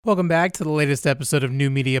Welcome back to the latest episode of New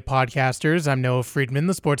Media Podcasters. I'm Noah Friedman,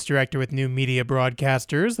 the sports director with New Media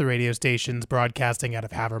Broadcasters, the radio station's broadcasting out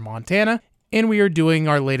of Havre, Montana. And we are doing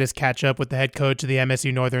our latest catch-up with the head coach of the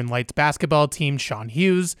MSU Northern Lights basketball team, Shawn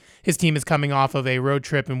Huse. His team is coming off of a road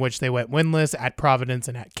trip in which they went winless at Providence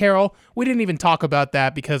and at Carroll. We didn't even talk about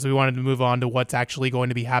that because we wanted to move on to what's actually going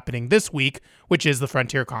to be happening this week, which is the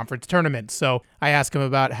Frontier Conference Tournament. So I asked him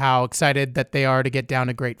about how excited that they are to get down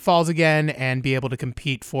to Great Falls again and be able to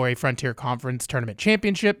compete for a Frontier Conference Tournament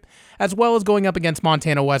championship, as well as going up against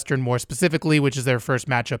Montana Western more specifically, which is their first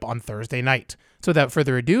matchup on Thursday night. So without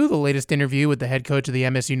further ado, the latest interview with the head coach of the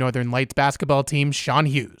MSU Northern Lights basketball team, Shawn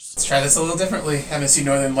Huse. Let's try this a little differently. MSU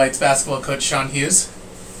Northern Lights basketball coach Shawn Huse,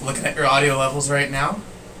 looking at your audio levels right now.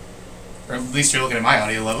 Or at least you're looking at my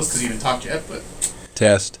audio levels because you haven't talked yet, but...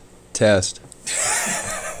 Test.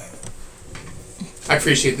 I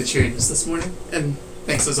appreciate the cheeriness this morning, and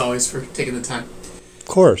thanks as always for taking the time. Of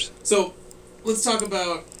course. So, let's talk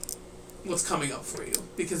about what's coming up for you,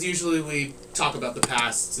 because usually we talk about the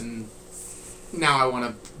past, and now I want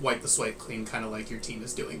to wipe the slate clean, kind of like your team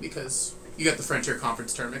is doing, because you got the Frontier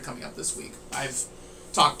Conference Tournament coming up this week. I've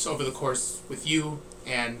talked over the course with you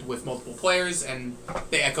and with multiple players, and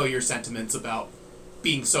they echo your sentiments about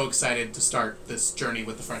being so excited to start this journey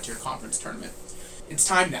with the Frontier Conference Tournament. It's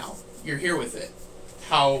time now. You're here with it.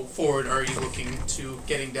 How forward are you looking to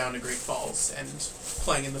getting down to Great Falls and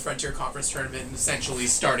playing in the Frontier Conference Tournament and essentially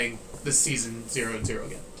starting this season 0-0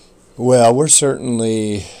 again? Well, we're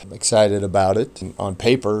certainly excited about it. On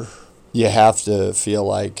paper, you have to feel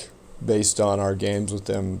like, based on our games with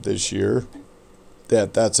them this year,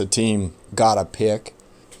 that's a team gotta pick.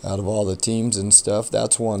 Out of all the teams and stuff,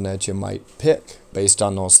 that's one that you might pick based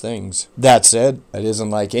on those things. That said, it isn't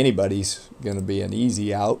like anybody's going to be an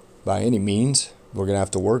easy out by any means. We're going to have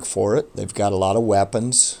to work for it. They've got a lot of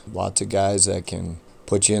weapons, lots of guys that can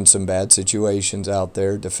put you in some bad situations out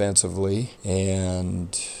there defensively,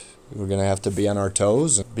 and we're going to have to be on our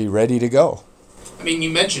toes and be ready to go. I mean, you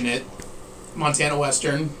mentioned it. Montana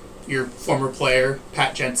Western, your former player,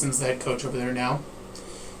 Pat Jensen's the head coach over there now.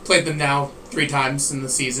 Played them now 3 times in the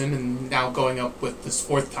season and now going up with this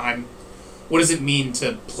 4th time. What does it mean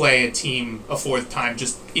to play a team a 4th time,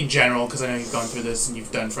 just in general, because I know you've gone through this and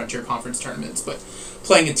you've done Frontier Conference tournaments, but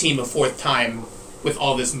playing a team a 4th time with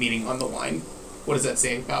all this meaning on the line, what does that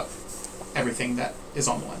say about everything that is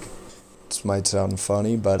on the line? This might sound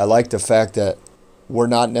funny, but I like the fact that we're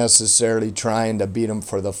not necessarily trying to beat them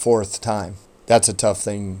for the 4th time. That's a tough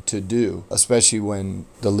thing to do, especially when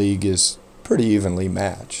the league is pretty evenly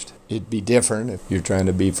matched. It'd be different if you're trying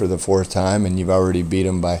to beat for the 4th time and you've already beat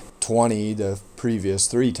them by 20 the previous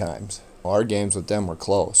 3 times. Our games with them were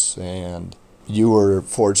close, and you were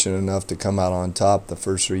fortunate enough to come out on top the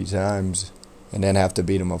first 3 times and then have to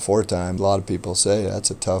beat them a 4th time. A lot of people say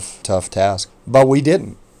that's a tough task, but we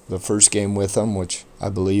didn't. The first game with them, which I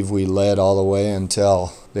believe we led all the way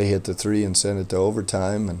until they hit the 3 and sent it to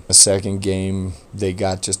overtime. And the second game, they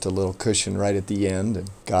got just a little cushion right at the end and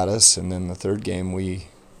got us. And then the third game, we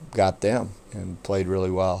got them and played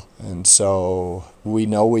really well. And so we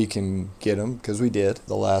know we can get them because we did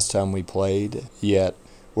the last time we played. Yet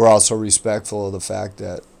we're also respectful of the fact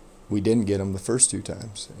that we didn't get them the first 2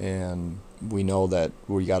 times. And we know that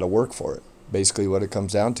we got to work for it. Basically what it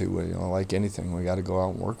comes down to, like anything, we got to go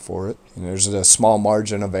out and work for it. And there's a small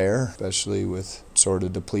margin of error, especially with sort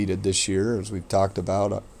of depleted this year, as we've talked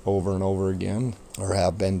about over and over again, or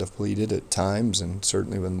have been depleted at times, and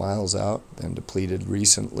certainly with Miles out, been depleted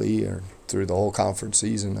recently, or through the whole conference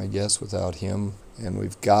season, I guess, without him. And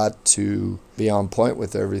we've got to be on point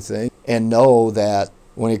with everything and know that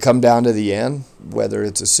when it comes down to the end, whether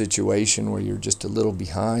it's a situation where you're just a little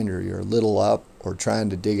behind or you're a little up or trying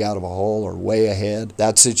to dig out of a hole or way ahead,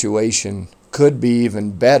 that situation could be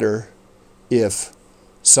even better if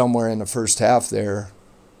somewhere in the first half there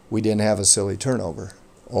we didn't have a silly turnover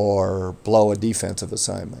or blow a defensive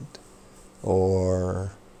assignment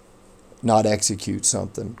or not execute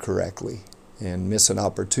something correctly and miss an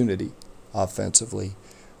opportunity offensively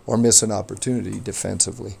or miss an opportunity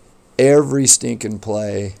defensively. Every stinking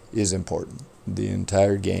play is important, the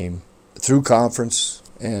entire game, through conference,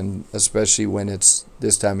 and especially when it's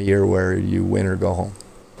this time of year where you win or go home.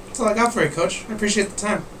 That's all I got for you, Coach. I appreciate the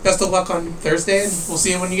time. Best of luck on Thursday, and we'll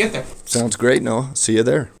see you when you get there. Sounds great, Noah. See you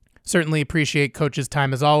there. Certainly appreciate Coach's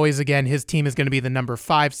time as always. Again, his team is going to be the number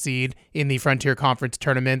 5 seed in the Frontier Conference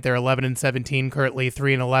Tournament. They're 11-17, currently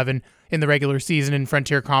 3-11 in the regular season in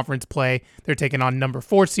Frontier Conference play. They're taking on number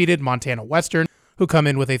 4 seeded Montana Western, who come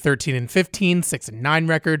in with a 13-15, 6-9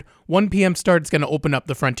 record. 1 p.m. start is going to open up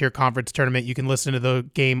the Frontier Conference Tournament. You can listen to the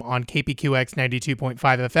game on KPQX 92.5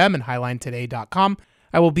 FM and HighlineToday.com.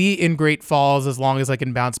 I will be in Great Falls as long as I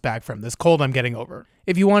can bounce back from this cold I'm getting over.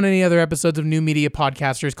 If you want any other episodes of New Media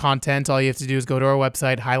Podcasters content, all you have to do is go to our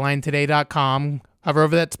website, highlinetoday.com, hover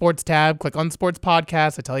over that sports tab, click on sports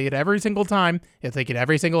podcast. I tell you it every single time. It'll take you to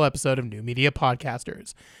every single episode of New Media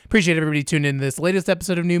Podcasters. Appreciate everybody tuning in to this latest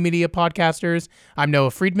episode of New Media Podcasters. I'm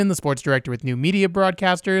Noah Friedman, the sports director with New Media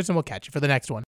Broadcasters, and we'll catch you for the next one.